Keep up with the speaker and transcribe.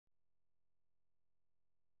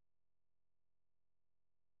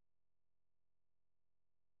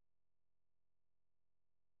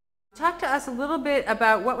talk to us a little bit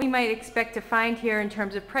about what we might expect to find here in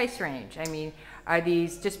terms of price range. I mean, are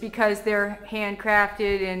these, just because they're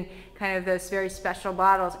handcrafted in kind of those very special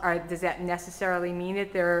bottles, does that necessarily mean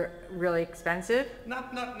that they're really expensive?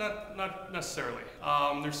 Not necessarily.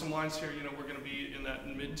 There's some wines here, we're going to be in that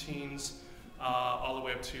mid-teens, all the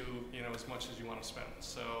way up to, as much as you want to spend.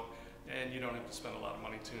 So, and you don't have to spend a lot of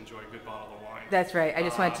money to enjoy a good bottle of wine. That's right. I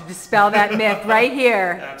just wanted to dispel that myth right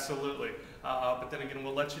here. Absolutely. But then again,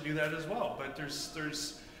 we'll let you do that as well. But there's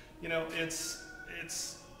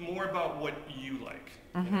it's more about what you like.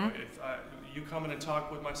 Mm-hmm. If you come in and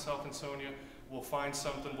talk with myself and Sonia, we'll find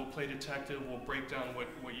something. We'll play detective. We'll break down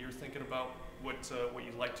what you're thinking about, what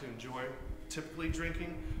you like to enjoy, typically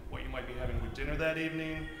drinking, what you might be having with dinner that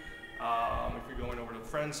evening. If you're going over to a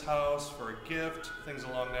friend's house for a gift, things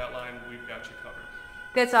along that line, we've got you covered.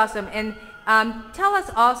 That's awesome. And tell us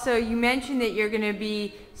also, you mentioned that you're going to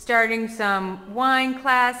be starting some wine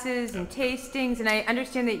classes and tastings, and I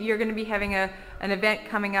understand that you're going to be having an event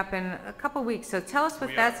coming up in a couple weeks. So tell us what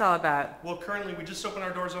that's all about. Well, currently we just opened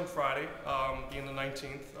our doors on Friday, being the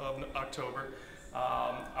 19th of October.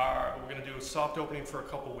 We're going to do a soft opening for a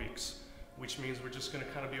couple weeks, which means we're just going to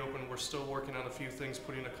kind of be open. We're still working on a few things,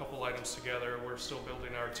 putting a couple items together. We're still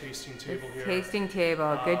building our tasting table here. Tasting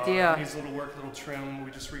table, good deal. Needs a little work, a little trim. We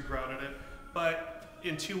just regrouted it. But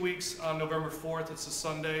in 2 weeks, on November 4th, it's a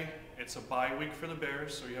Sunday. It's a bye week for the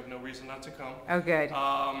Bears, so you have no reason not to come. Oh, good.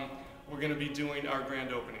 We're going to be doing our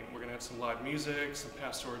grand opening. We're going to have some live music, some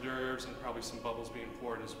past hors d'oeuvres, and probably some bubbles being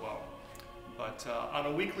poured as well. But on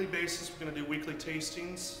a weekly basis, we're going to do weekly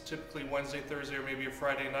tastings, typically Wednesday, Thursday, or maybe a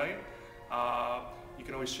Friday night. You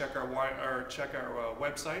can always check our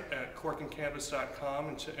website at corkandcanvas.com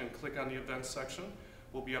and click on the events section.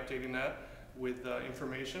 We'll be updating that with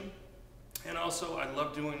information. And also, I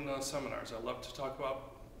love doing seminars. I love to talk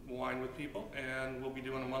about wine with people, and we'll be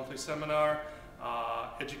doing a monthly seminar,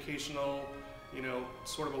 educational,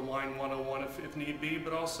 sort of a wine 101 if need be,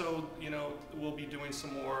 but also, we'll be doing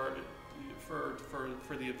some more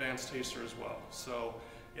for the advanced taster as well. So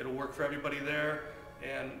it'll work for everybody there.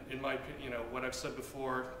 And in my opinion, what I've said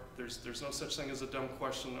before, there's no such thing as a dumb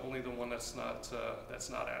question, only the one that's not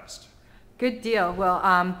asked. Good deal. Well,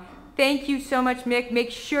 thank you so much, Mick. Make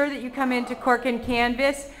sure that you come into Cork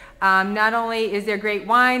Canvas. Not only is there great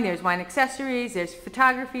wine, there's wine accessories, there's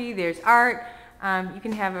photography, there's art. You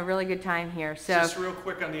can have a really good time here. So, just real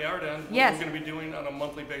quick on the art end, yes. What we're going to be doing on a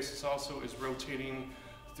monthly basis also is rotating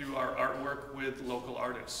through our artwork with local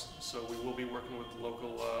artists. So we will be working with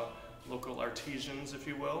local artisans, if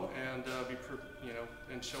you will, and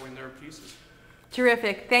and showing their pieces.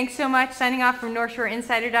 Terrific. Thanks so much. Signing off from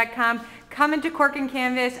NorthshoreInsider.com. Come into Cork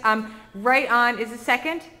Canvas. Right on, is it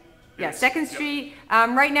 2nd? Yeah, 2nd Street,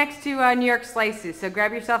 right next to New York Slices. So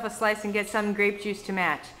grab yourself a slice and get some grape juice to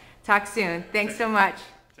match. Talk soon. Thanks so much.